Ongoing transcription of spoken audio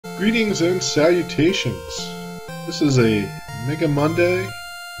Greetings and salutations. This is a Mega Monday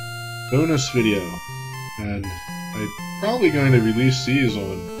bonus video, and I'm probably going to release these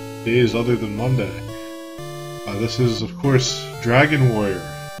on days other than Monday. This is, of course, Dragon Warrior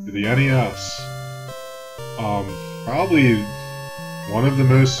for the NES. Probably one of the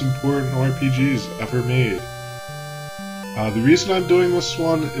most important RPGs ever made. The reason I'm doing this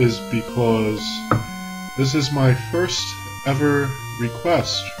one is because this is my first ever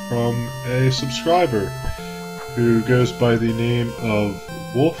request from a subscriber who goes by the name of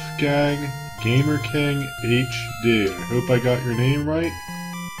Wolfgang Gamer King HD. I hope I got your name right.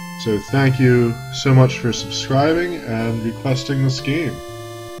 So thank you so much for subscribing and requesting this game.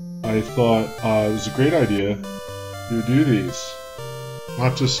 I thought it was a great idea to do these.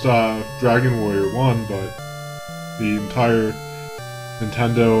 Not just Dragon Warrior 1, but the entire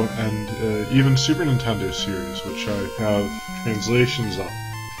Nintendo and even Super Nintendo series, which I have translations of.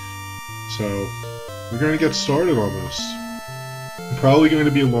 So we're going to get started on this. Probably going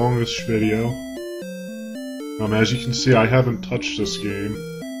to be a longish video. As you can see, I haven't touched this game.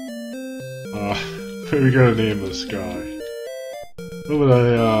 What are we going to name this guy? What would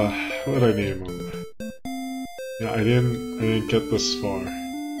I name him? Yeah, I didn't get this far.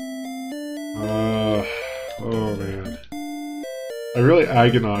 Oh man. I really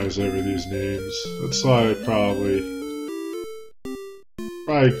agonize over these names. That's why I probably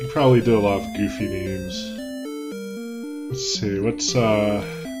do a lot of goofy names. Let's see, what's a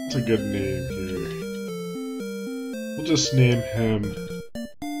good name here? We'll just name him...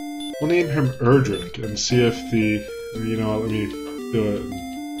 We'll name him Erdrick and see if the... You know what, let me do it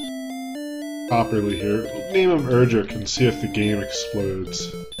properly here. We'll name him Erdrick and see if the game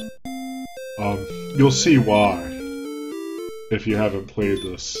explodes. You'll see why if you haven't played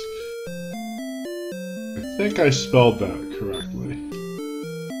this. I think I spelled that correctly.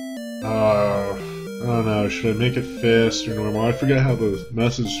 I don't know, should I make it fast or normal? I forget how the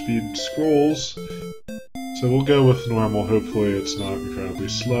message speed scrolls. So we'll go with normal, hopefully it's not incredibly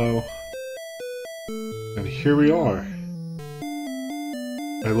slow. And here we are.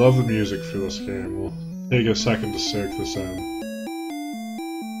 I love the music for this game. We'll take a second to soak this in.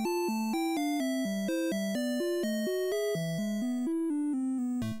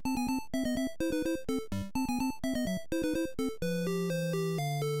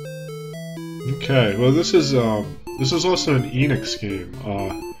 Okay, well this is also an Enix game.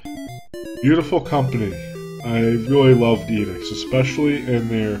 Beautiful company. I really loved Enix, especially in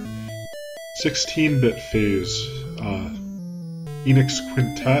their 16-bit phase. Enix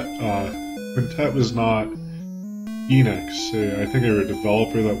Quintet. Quintet was not Enix. I think they were a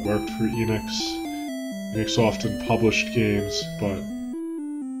developer that worked for Enix. Enix often published games, but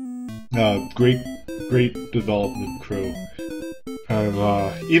great development crew. And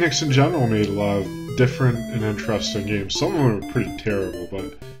Enix in general made a lot of different and interesting games. Some of them were pretty terrible,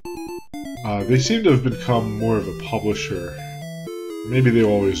 but they seem to have become more of a publisher. Maybe they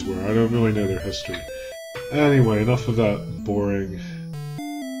always were. I don't really know their history. Anyway, enough of that boring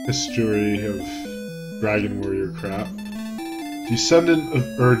history of Dragon Warrior crap. Descendant of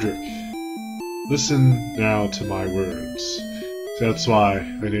Erdrick. Listen now to my words. So that's why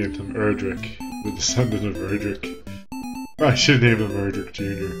I named him Erdrick, the descendant of Erdrick. I should name him Erdrick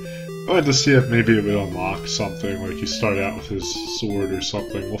Jr. I wanted to see if maybe it would unlock something, like you start out with his sword or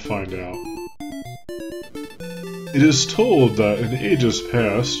something. We'll find out. It is told that in ages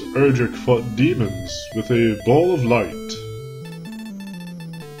past, Erdrick fought demons with a ball of light.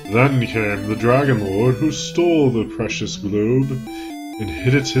 Then came the Dragon Lord who stole the precious globe and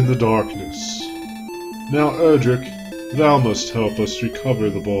hid it in the darkness. Now, Erdrick, thou must help us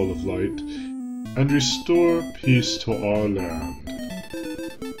recover the ball of light and restore peace to our land.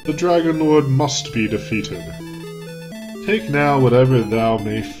 The Dragon Lord must be defeated. Take now whatever thou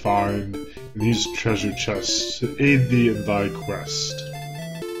may find in these treasure chests to aid thee in thy quest.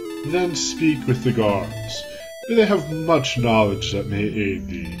 Then speak with the guards, for they have much knowledge that may aid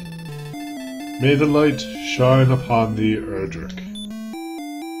thee. May the light shine upon thee, Erdrick.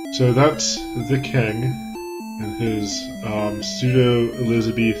 So that's the king and his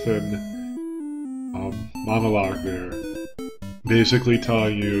pseudo-Elizabethan monologue there, basically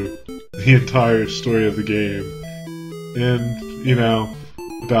telling you the entire story of the game in, you know,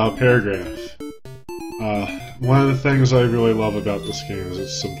 about a paragraph. One of the things I really love about this game is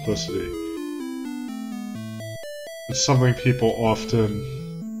its simplicity. It's something people often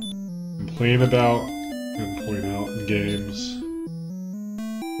complain about and point out in games,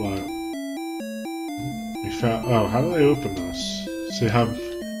 but we found... Oh, how do I open this? See,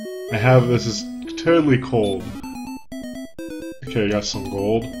 I have this is totally cold. I Okay, got some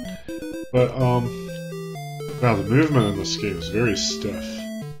gold. But, wow, the movement in this game is very stiff.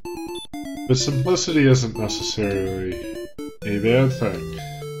 But simplicity isn't necessarily a bad thing.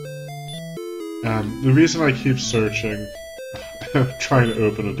 And the reason I keep searching, trying to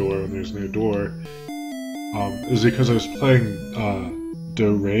open a door when there's no door, is because I was playing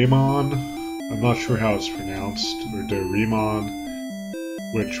Doraemon. I'm not sure how it's pronounced, or Doraemon,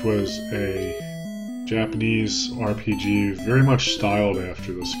 which was a Japanese RPG very much styled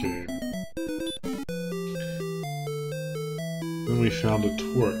after this game. Then we found a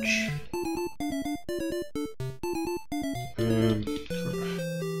torch. And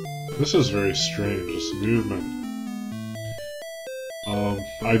this is very strange, this movement.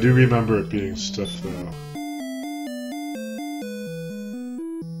 I do remember it being stiff though.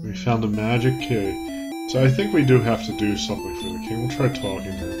 We found a magic key. So I think we do have to do something for the king. We'll try talking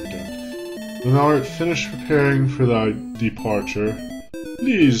to him again. When thou art finished preparing for thy departure,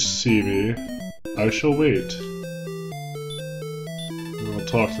 please see me. I shall wait. And I'll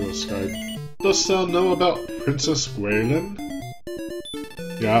talk to this guy. Dost thou know about Princess Gwaelin?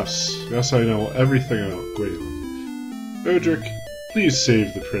 Yes, yes I know everything about Gwaelin. Erdrick, please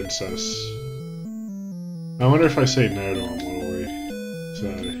save the princess. I wonder if I say no to him, what will he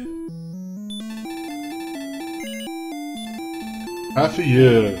say? Half a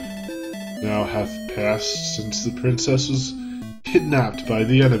year now hath passed since the princess was kidnapped by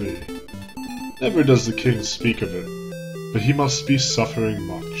the enemy. Never does the king speak of it, but he must be suffering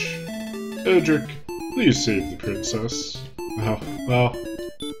much. Erdrick, please save the princess. Oh, well,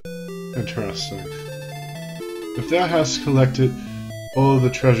 interesting. If thou hast collected all of the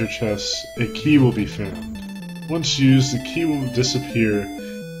treasure chests, a key will be found. Once used, the key will disappear,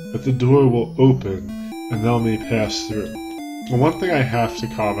 but the door will open, and thou may pass through. The one thing I have to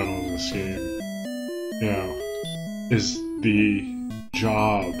comment on this game, is the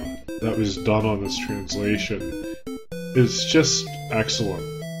job that was done on this translation. It's just excellent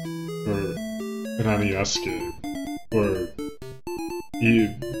for an NES game, or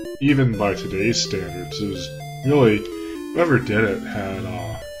even by today's standards. It was really, whoever did it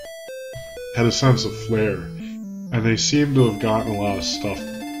had a sense of flair, and they seem to have gotten a lot of stuff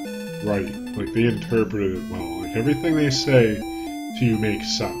right. Like, they interpreted it well. Like, everything they say to you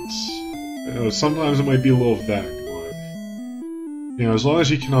makes sense. Sometimes it might be a little vague, but, as long as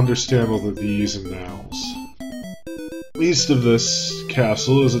you can understand all the these and nows. East of this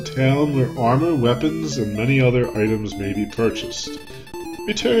castle is a town where armor, weapons, and many other items may be purchased.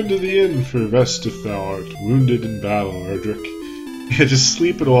 Return to the inn for rest if thou art wounded in battle, Erdrick. Yeah, just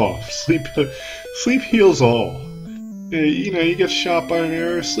sleep it off. Sleep heals all. You get shot by an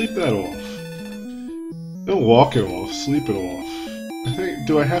arrow, sleep that off. Don't walk it off, sleep it off.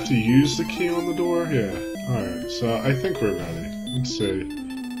 Do I have to use the key on the door? Yeah. Alright, so I think we're ready. Let's see.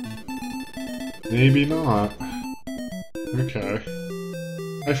 Maybe not. Okay.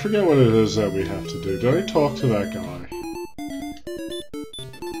 I forget what it is that we have to do. Did I talk to that guy?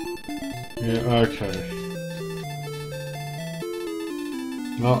 Yeah, okay.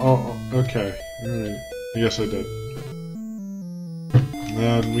 Oh, okay. Alright. I guess I did. And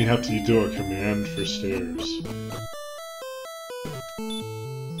then we have to do a command for stairs.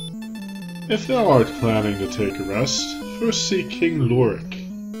 If thou art planning to take a rest, first see King Lorik.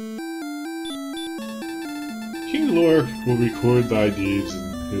 King Lorik will record thy deeds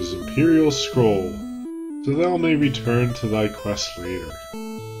in his imperial scroll, so thou may return to thy quest later.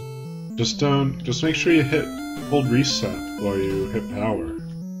 Just make sure you hold reset while you hit power.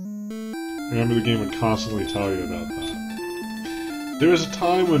 Remember, the game would constantly tell you about that. There was a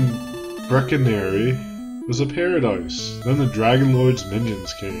time when Breckenary was a paradise, then the Dragon Lord's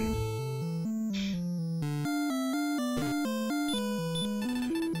minions came.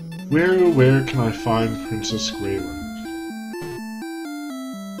 Where can I find Princess Gwaelin?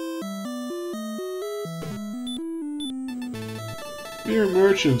 We are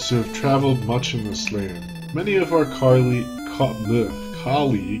merchants who have traveled much in this land. Many of our colleagues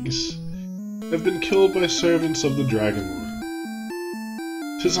have been killed by servants of the Dragon Lord.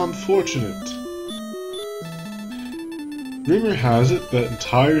 'Tis unfortunate. Rumor has it that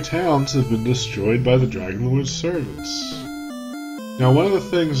entire towns have been destroyed by the Dragon Lord's servants. Now, one of the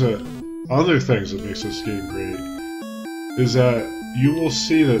other things that makes this game great is that you will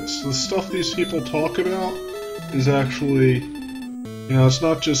see that the stuff these people talk about is actually, it's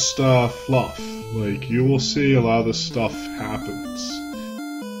not just fluff. Like, you will see a lot of this stuff happens,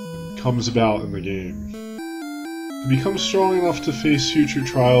 comes about in the game. To become strong enough to face future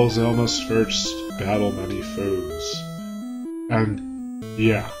trials, thou must first battle many foes. And,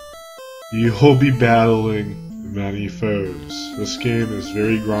 yeah, you'll be battling many foes. This game is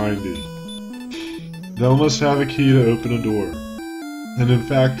very grindy. Thou must have a key to open a door. And in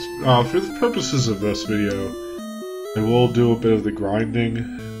fact, for the purposes of this video, I will do a bit of the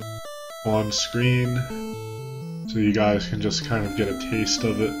grinding on screen, so you guys can just kind of get a taste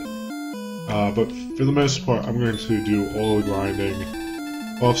of it. But for the most part, I'm going to do all the grinding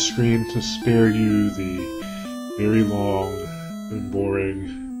off screen to spare you the very long and boring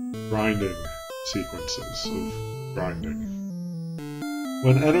grinding sequences of grinding.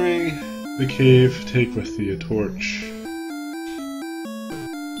 When entering the cave, take with thee a torch.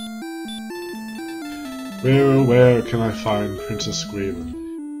 Where can I find Princess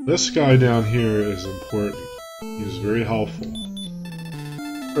Gwaelin? This guy down here is important. He is very helpful.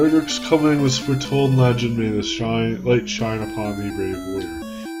 Erdrick's coming was foretold in legend. May the light shine upon thee, brave warrior.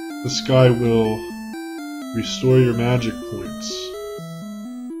 This guy will restore your magic points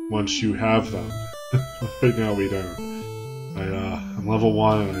once you have them. Right now we don't. I'm level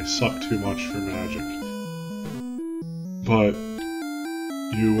 1 and I suck too much for magic. But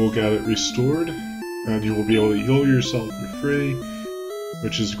you will get it restored, and you will be able to heal yourself for free,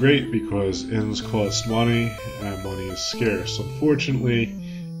 which is great because inns cost money, and money is scarce. Unfortunately,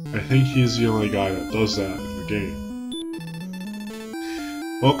 I think he's the only guy that does that in the game.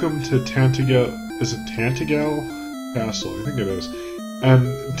 Welcome to Tantagel. Is it Tantagel Castle? I think it is. And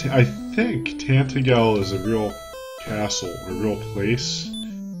I think Tantagel is a real castle, a real place.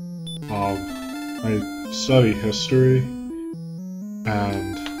 I study history,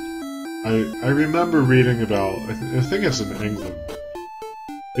 and I remember reading about, I think it's in England.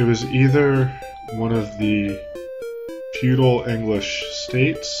 It was either one of the feudal English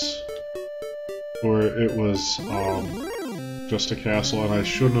states, or it was just a castle, and I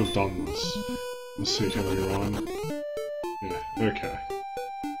shouldn't have done this. Let's see, can we run? Yeah, okay.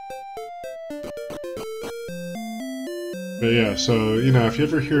 But yeah, so, you know, if you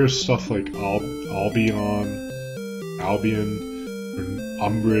ever hear stuff like Albion, or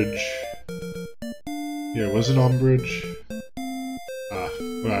Umbridge. Yeah, was it Umbridge?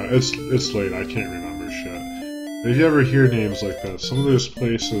 Well, it's late, I can't remember shit. If you ever hear names like that, some of those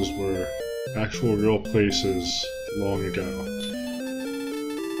places were actual real places long ago.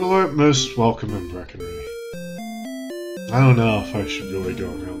 They weren't most welcome in Breckenridge. I don't know if I should really go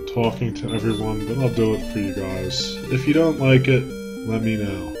around talking to everyone, but I'll do it for you guys. If you don't like it, let me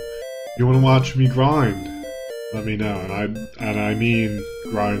know. If you want to watch me grind, let me know. And I mean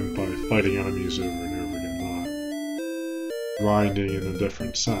grind by fighting enemies over and over again, not grinding in a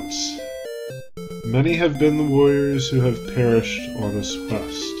different sense. Many have been the warriors who have perished on this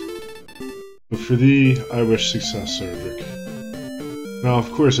quest, but for thee I wish success, Erdrick. Now,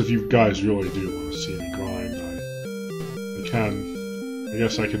 of course, if you guys really do want to see me grind, I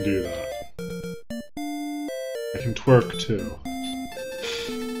guess I can do that. I can twerk too.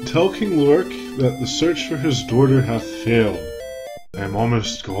 Tell King Lork that the search for his daughter hath failed. I am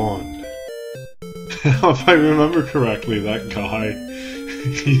almost gone. If I remember correctly, that guy,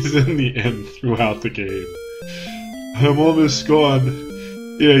 he's in the inn throughout the game. I'm almost gone.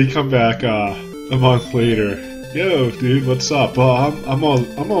 Yeah, you come back a month later. Yo, dude, what's up? I'm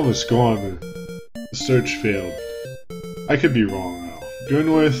almost gone. The search failed. I could be wrong, though. Go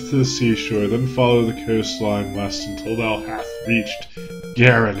north to the seashore, then follow the coastline west until thou hast reached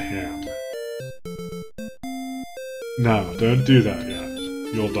Garenham. No, don't do that yet.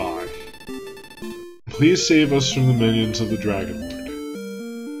 You'll die. Please save us from the minions of the Dragon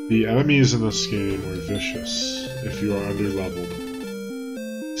Lord. The enemies in this game are vicious, if you are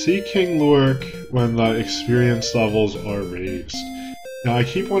underleveled. See King Lork when the experience levels are raised. Now, I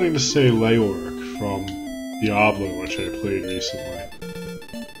keep wanting to say Leork from Diablo, which I played recently.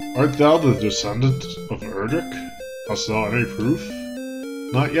 Art thou the descendant of Erdrick? Hast thou any proof?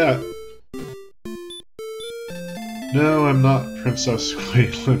 Not yet. No, I'm not Princess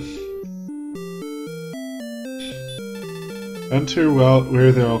Gwaelin. Enter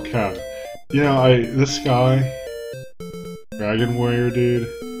where thou can. You know, this guy, Dragon Warrior dude,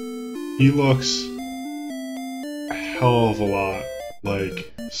 he looks a hell of a lot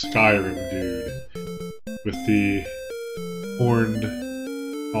like Skyrim dude. With the horned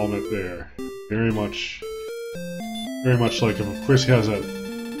helmet there. Very much like him. Of course he has that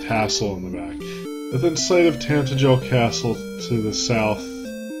tassel in the back. Within sight of Tantagel Castle to the south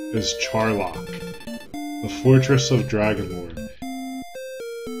is Charlock, the fortress of Dragonlord.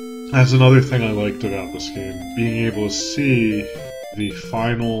 That's another thing I liked about this game, being able to see the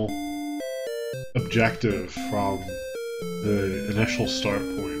final objective from the initial start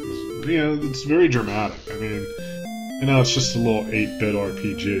point. You know, it's very dramatic. I mean, you know, it's just a little 8-bit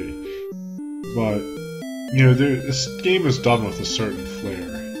RPG, but you know, this game is done with a certain flair.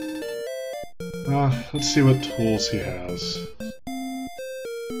 Let's see what tools he has.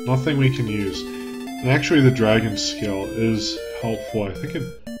 Nothing we can use. And actually the dragon skill is helpful. I think it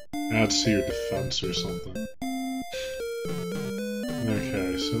adds to your defense or something.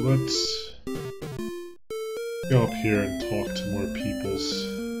 Okay, so let's go up here and talk to more peoples.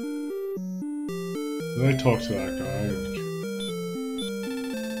 Did I talk to that guy?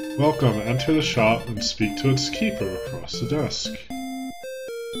 Welcome, enter the shop and speak to its keeper across the desk.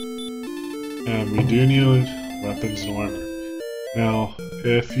 And we do need weapons and armor. Now,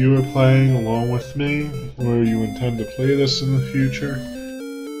 if you are playing along with me, or you intend to play this in the future,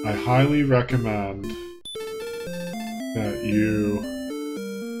 I highly recommend that you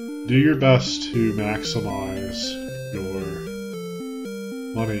do your best to maximize your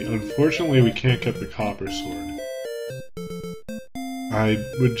money. Unfortunately, we can't get the copper sword. I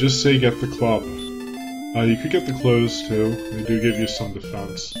would just say get the club. You could get the clothes too, they do give you some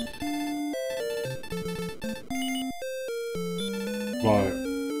defense. But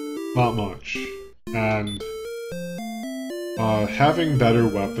not much. And having better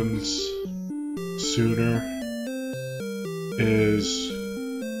weapons sooner is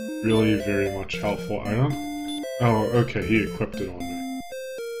really very much helpful. I don't... Oh, okay, he equipped it on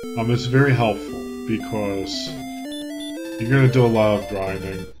me. It's very helpful because you're gonna do a lot of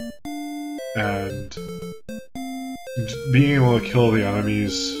grinding, and being able to kill the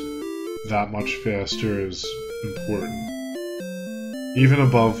enemies that much faster is important. Even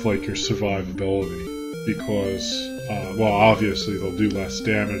above, like, your survivability, because, well, obviously they'll do less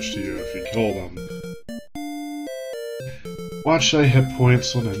damage to you if you kill them. Watch thy hit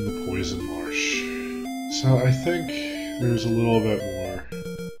points when in the poison marsh. So I think there's a little bit more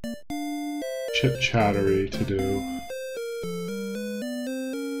chit-chattery to do.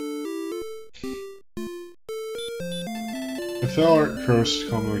 If thou art cursed,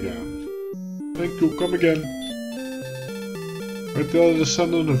 come again. Thank you, come again. Right there, the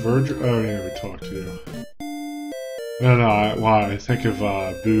descendant of Erdrick. Oh yeah, we talked to you. No, I think of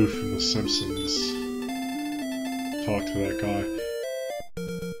Boo from The Simpsons. Talk to that guy.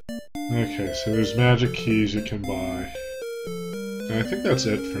 Okay, so there's magic keys you can buy. And I think that's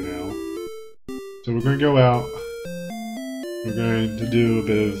it for now. So we're going to go out. We're going to do a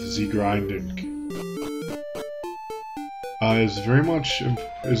bit of the grinding.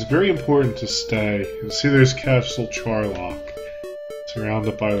 It's very important to stay. You see, there's Castle Charlock,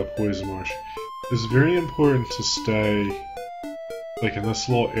 surrounded by the poison marsh. It's very important to stay, like, in this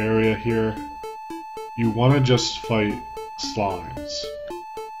little area here. You want to just fight slimes,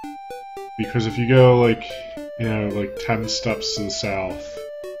 because if you go, like, you know, like 10 steps to the south,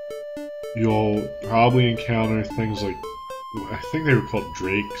 you'll probably encounter things like, I think they were called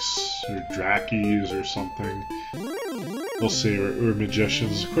drakes or drakies or something. We'll see, or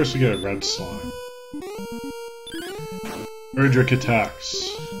magicians. Of course, we get a red slime. Erdrick attacks.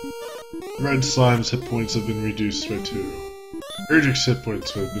 Red slime's hit points have been reduced by 2. Erdrick's hit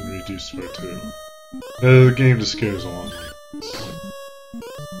points have been reduced by 2. The game just goes on.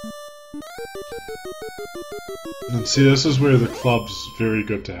 And see, this is where the club's very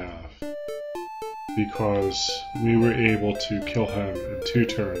good to have, because we were able to kill him in 2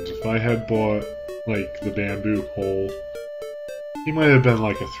 turns. If I had bought, like, the bamboo pole, he might have been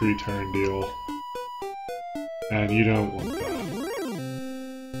like a 3-turn deal. And you don't want that.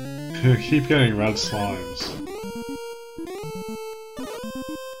 Keep getting red slimes.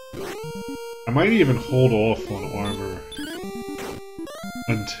 I might even hold off on armor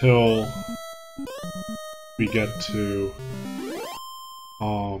until we get to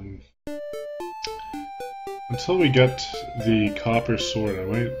until we get the copper sword. I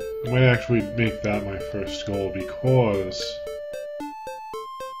might actually make that my first goal, because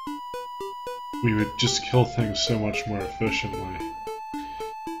we would just kill things so much more efficiently.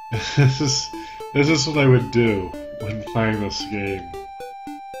 This is what I would do when playing this game.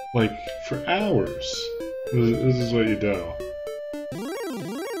 Like, for hours. This is what you do.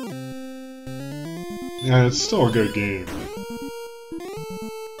 Yeah, it's still a good game.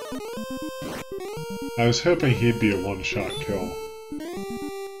 I was hoping he'd be a one-shot kill.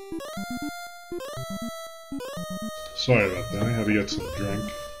 Sorry about that, I had to get some drink.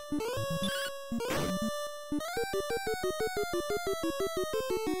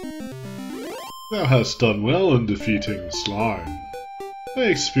 Thou hast done well in defeating the slime. Thy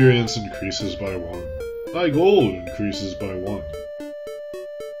experience increases by 1. Thy gold increases by 1.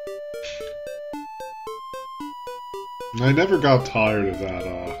 I never got tired of that,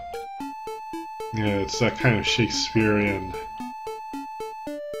 yeah, it's that kind of Shakespearean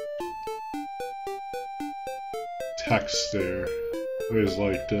text there. I always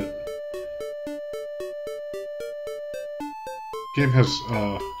liked it. Game has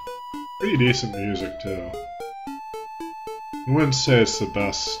pretty decent music too. I wouldn't say it's the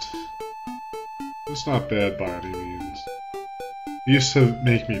best. It's not bad by any means. It used to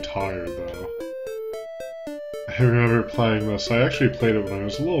make me tired though. I remember playing this. I actually played it when I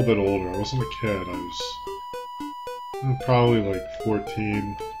was a little bit older. I wasn't a kid. I was probably like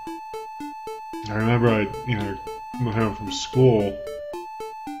 14. I remember I, coming home from school,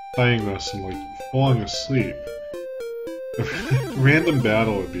 playing this and like falling asleep. A random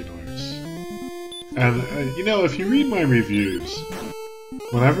battle would be nice. And if you read my reviews,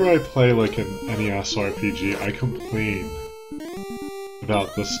 whenever I play like an NES RPG, I complain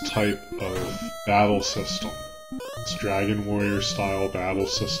about this type of battle system. This Dragon Warrior style battle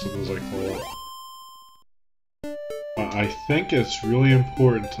system, as I call it. I think it's really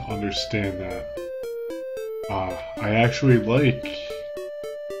important to understand that I actually like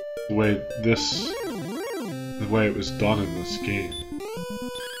the way it was done in this game.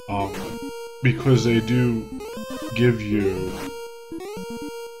 Because they do give you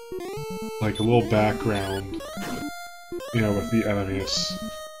like a little background, with the enemy.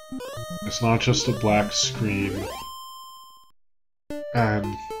 It's not just a black screen. And,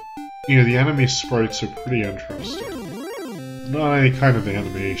 the enemy sprites are pretty interesting. Not any kind of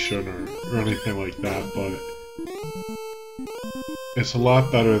animation or anything like that, but it's a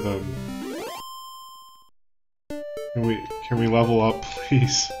lot better than... Can we level up,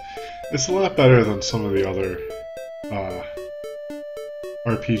 please? It's a lot better than some of the other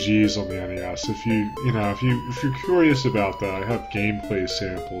RPGs on the NES. If you're curious about that, I have gameplay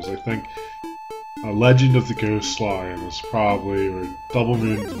samples. I think Legend of the Ghost Lion is probably, or Double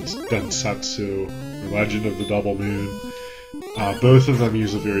Moon Densetsu, or Legend of the Double Moon. Both of them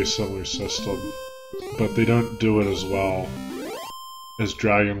use a very similar system, but they don't do it as well as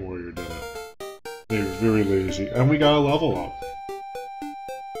Dragon Warrior did it. They're very lazy, and we got a level up.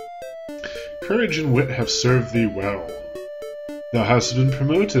 Courage and wit have served thee well. Thou hast been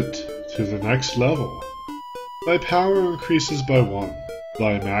promoted to the next level. Thy power increases by 1.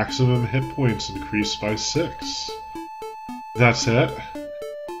 Thy maximum hit points increase by 6. That's it?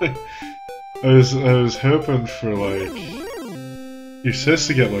 I was hoping for like... You're supposed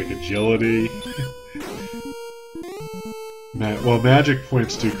to get like agility. Well, magic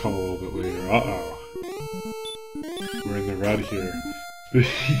points do come a little bit later. Uh-oh. We're in the red here.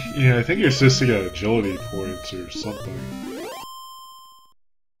 Yeah, I think you're supposed to get agility points or something.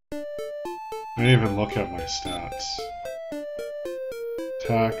 I didn't even look at my stats.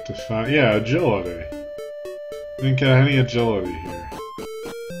 Attack, defense... Yeah, agility. Didn't get any agility here.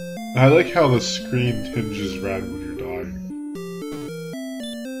 I like how the screen tinges red when you're dying.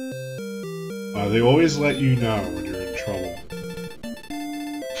 They always let you know when you're in trouble.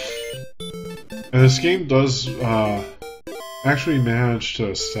 And this game does actually manage to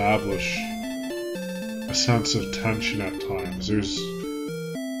establish a sense of tension at times.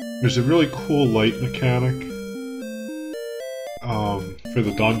 There's a really cool light mechanic for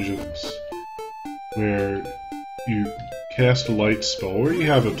the dungeons, where you cast a light spell, or you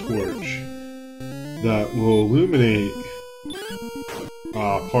have a torch that will illuminate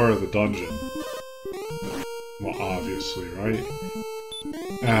part of the dungeon. Well, obviously, right?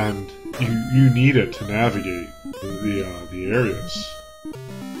 And you need it to navigate the areas.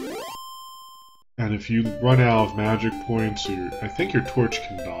 And if you run out of magic points, or I think your torch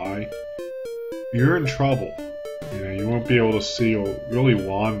can die, you're in trouble. You won't be able to see, you'll really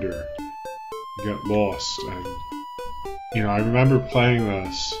wander, get lost. And I remember playing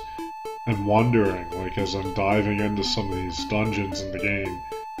this and wondering, like, as I'm diving into some of these dungeons in the game,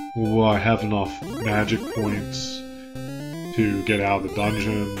 will I have enough magic points to get out of the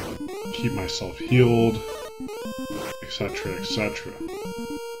dungeon, keep myself healed, etc., etc.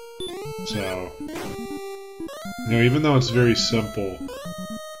 So, even though it's very simple,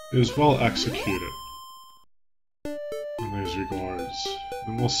 it is well executed in those regards.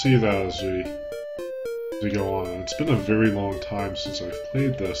 And we'll see that as we go on. It's been a very long time since I've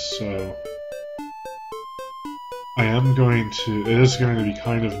played this, so it is going to be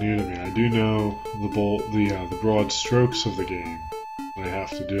kind of new to me. I do know the broad strokes of the game, what I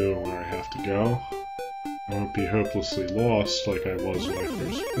have to do and where I have to go. I won't be hopelessly lost like I was when I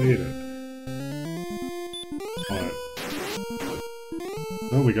first played it. But,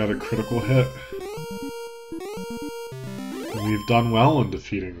 oh, we got a critical hit. And we've done well in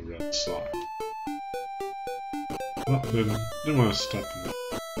defeating the red slime. Oh, didn't want to step in there.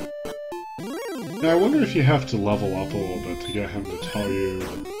 Now, I wonder if you have to level up a little bit to get him to tell you...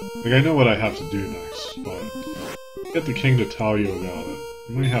 Like, I know what I have to do next, but... get the king to tell you about it.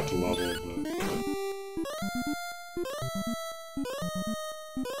 You might have to level a bit.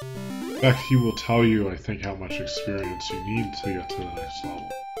 In fact, he will tell you, I think, how much experience you need to get to the next level.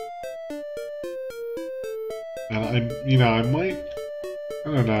 And I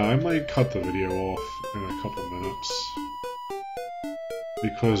don't know, I might cut the video off in a couple minutes.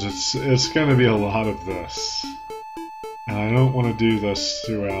 Because it's gonna be a lot of this. And I don't want to do this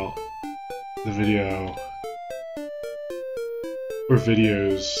throughout the video or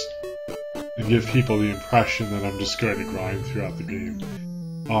videos and give people the impression that I'm just going to grind throughout the game.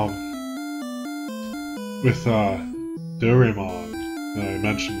 With Doraemon that I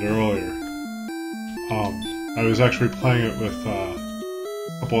mentioned earlier, I was actually playing it with a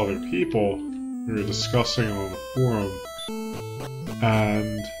couple other people. We were discussing it on the forum,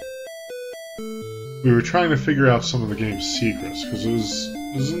 and we were trying to figure out some of the game's secrets, because it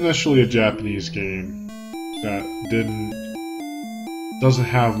was initially a Japanese game that doesn't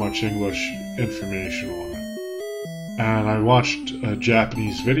have much English information on it. And I watched a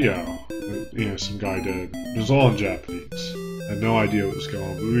Japanese video that, some guy did. It was all in Japanese. I had no idea what was going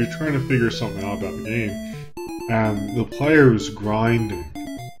on, but we were trying to figure something out about the game. And the player was grinding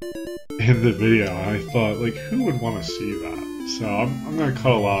in the video, and I thought, like, who would want to see that? So I'm going to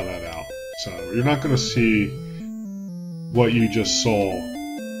cut a lot of that out. So you're not going to see what you just saw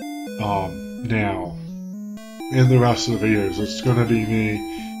now in the rest of the videos. It's going to be me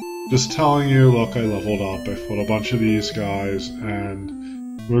just telling you, look, I leveled up, I fought a bunch of these guys, and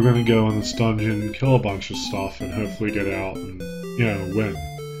we're going to go in this dungeon, kill a bunch of stuff, and hopefully get out and, win.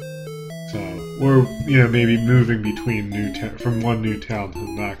 So, or, maybe moving between from one new town to the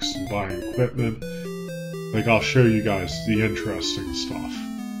next and buying equipment. Like, I'll show you guys the interesting stuff,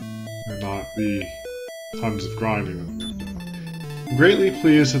 and not the tons of grinding that I'm going to do. I'm greatly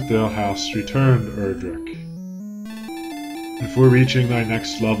pleased that thou hast returned, Erdrick. Before reaching thy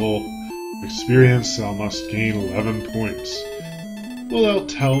next level of experience, thou must gain 11 points. Wilt thou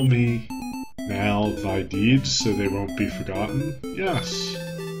tell me now thy deeds so they won't be forgotten? Yes.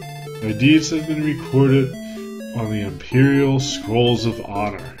 Thy deeds have been recorded on the Imperial Scrolls of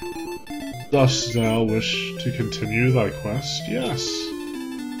Honor. Dost thou wish to continue thy quest? Yes.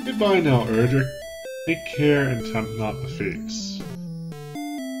 Goodbye now, Erdrick. Take care and tempt not the fates.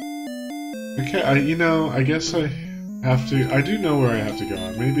 Okay, I guess I have to. I do know where I have to go.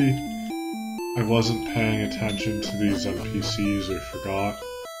 Maybe I wasn't paying attention to these NPCs or forgot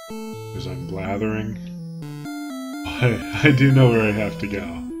because I'm blathering. But I do know where I have to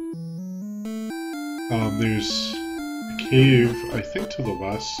go. There's a cave, I think, to the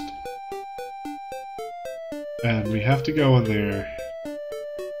west. And we have to go in there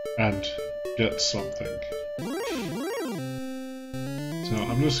and get something. So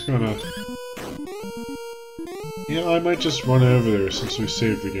I'm just gonna... I might just run over there since we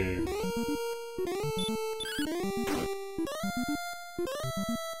saved the game.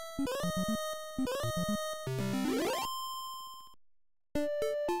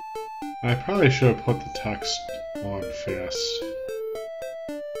 I probably should have put the text on fast.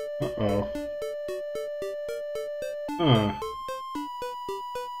 Uh-oh.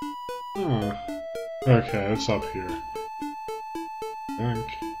 Okay, it's up here. I think.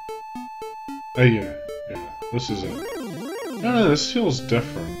 Oh yeah, this is it. No, this feels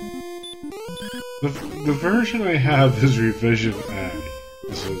different. The version I have is Revision A.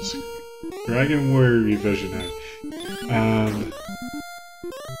 This is Dragon Warrior Revision A. And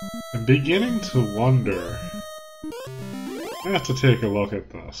I'm beginning to wonder... I have to take a look at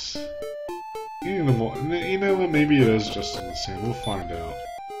this. You know what, maybe it is just the same, we'll find out.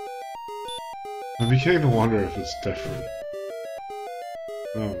 I'm beginning to wonder if it's different.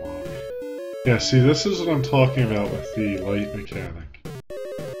 Oh my. Yeah, see, this is what I'm talking about with the light mechanic.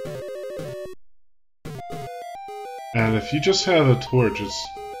 And if you just have a torch,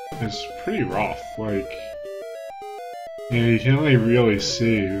 it's pretty rough, like... you can only really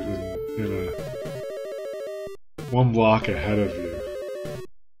see one block ahead of you.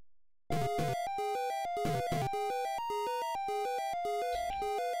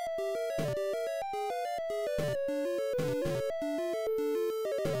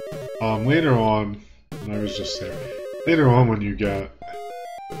 Later on, and I was just there, later on when you get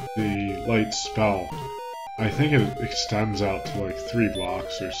the light spell, I think it extends out to like 3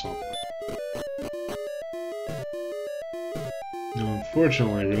 blocks or something.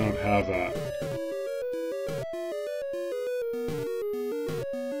 Unfortunately, we don't have that.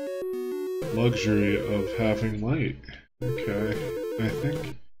 Luxury of having light. Okay, I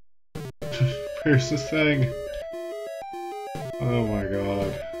think. Where's the thing? Oh my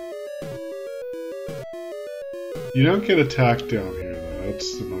god. You don't get attacked down here, though.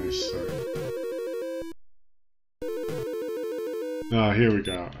 That's the nice thing. Ah, here we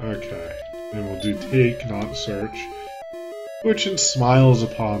go. Okay. And we'll do take, not search. Fortune smiles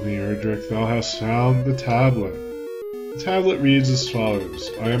upon the Erdrick. Thou hast found the tablet. The tablet reads as follows.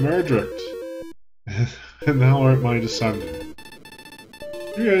 I am Erdrick, and thou art my descendant.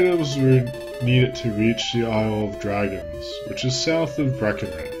 3 items were needed to reach the Isle of Dragons, which is south of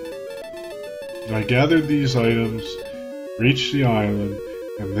Breckenridge. I gathered these items, reached the island,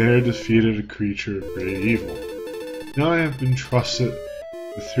 and there defeated a creature of great evil. Now I have been trusted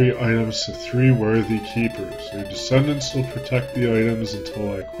the 3 items to 3 worthy keepers. Your descendants will protect the items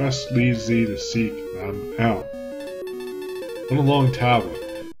until thy quest leads thee to seek them out. What a long tablet.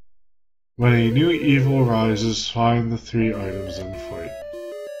 When a new evil arises, find the 3 items and fight.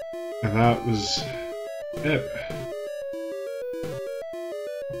 And that was it.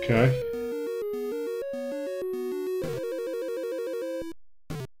 Okay.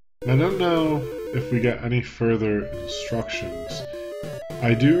 I don't know if we get any further instructions.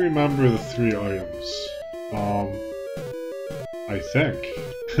 I do remember the 3 items. I think.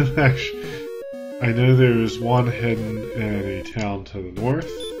 Actually, I know there was one hidden in a town to the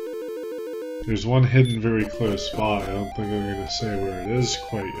north. There's one hidden very close by. I don't think I'm going to say where it is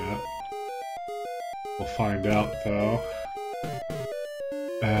quite yet. We'll find out though.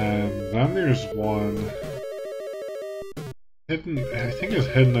 And then there's one hidden, I think it's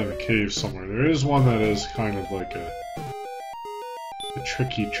hidden in a cave somewhere. There is one that is kind of like a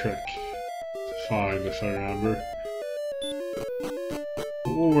tricky trick to find, if I remember.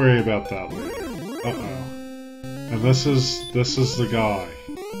 But we'll worry about that later. Uh-oh. And this is the guy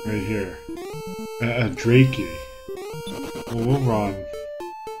right here. Drakey. Well, we'll run.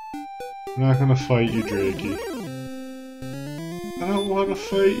 I'm not gonna fight you, Drakey. I don't want to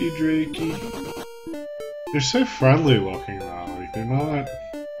fight you, Drakey. They're so friendly looking though. Like they're not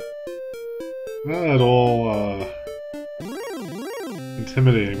at all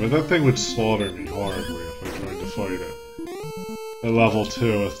intimidating. But that thing would slaughter me horribly if I tried to fight it. At level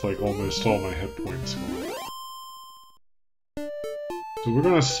 2 with like almost all my hit points gone. So we're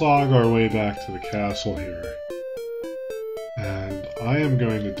gonna slog our way back to the castle here. And I am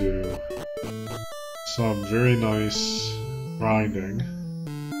going to do some very nice grinding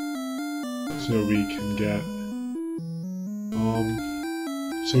so we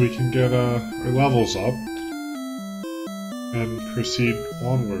can get our levels up and proceed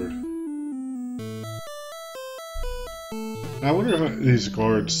onward. I wonder if these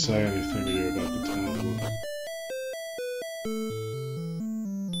guards say anything to you about the tablet.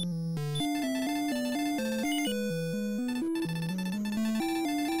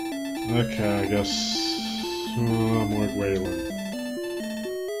 Okay, I guess more Gwalen.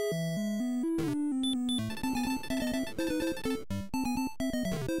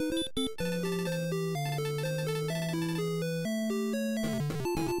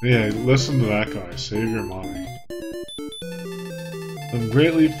 Yeah, listen to that guy. Save your money. I'm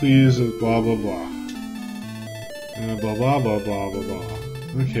greatly pleased with blah blah blah. Blah blah blah blah blah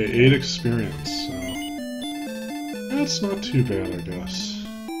blah. Okay, 8 experience, so that's not too bad, I guess.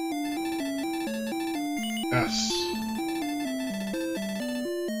 Yes.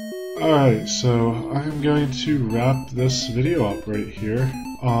 Alright, so I'm going to wrap this video up right here.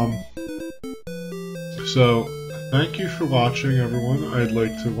 So thank you for watching, everyone. I'd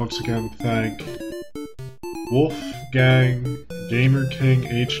like to once again thank Wolfgang Gamer King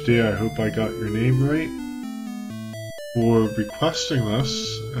HD, I hope I got your name right, for requesting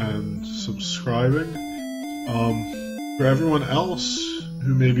this and subscribing. For everyone else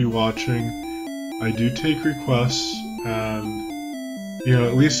who may be watching, I do take requests, and you know,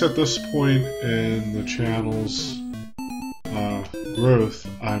 at least at this point in the channel's growth,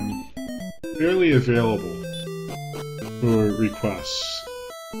 I'm fairly available for requests.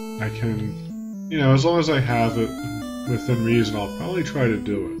 I can, you know, as long as I have it within reason, I'll probably try to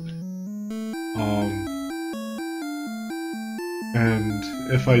do it. And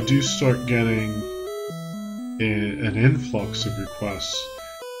if I do start getting an influx of requests,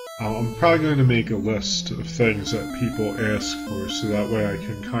 I'm probably going to make a list of things that people ask for, so that way I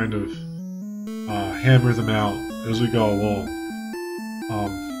can kind of hammer them out as we go along.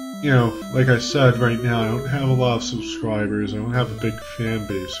 You know, like I said, right now I don't have a lot of subscribers, I don't have a big fan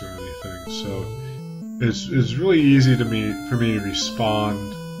base or anything, so it's really easy for me to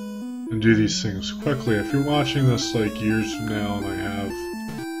respond and do these things quickly. If you're watching this like years from now and I have,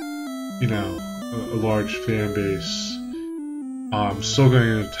 you know, a large fan base, I'm still going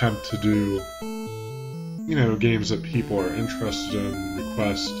to attempt to do, you know, games that people are interested in,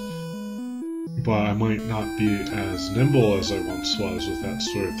 request. but I might not be as nimble as I once was with that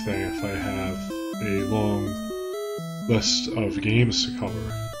sort of thing if I have a long list of games to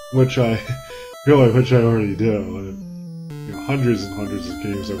cover, which I already do. Hundreds and hundreds of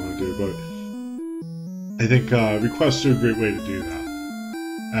games I want to do, but I think requests are a great way to do that.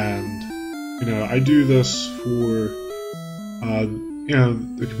 And I do this for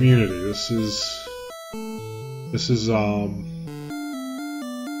the community. This is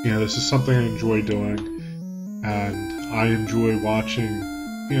something I enjoy doing, and I enjoy watching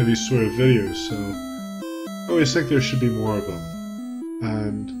these sort of videos. So I always think there should be more of them.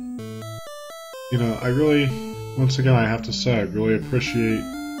 And I really, once again, I have to say, I really appreciate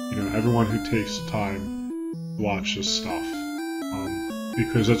everyone who takes the time to watch this stuff,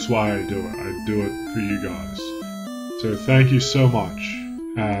 because that's why I do it. I do it for you guys. So thank you so much,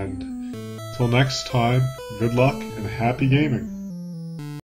 and till next time, good luck and happy gaming.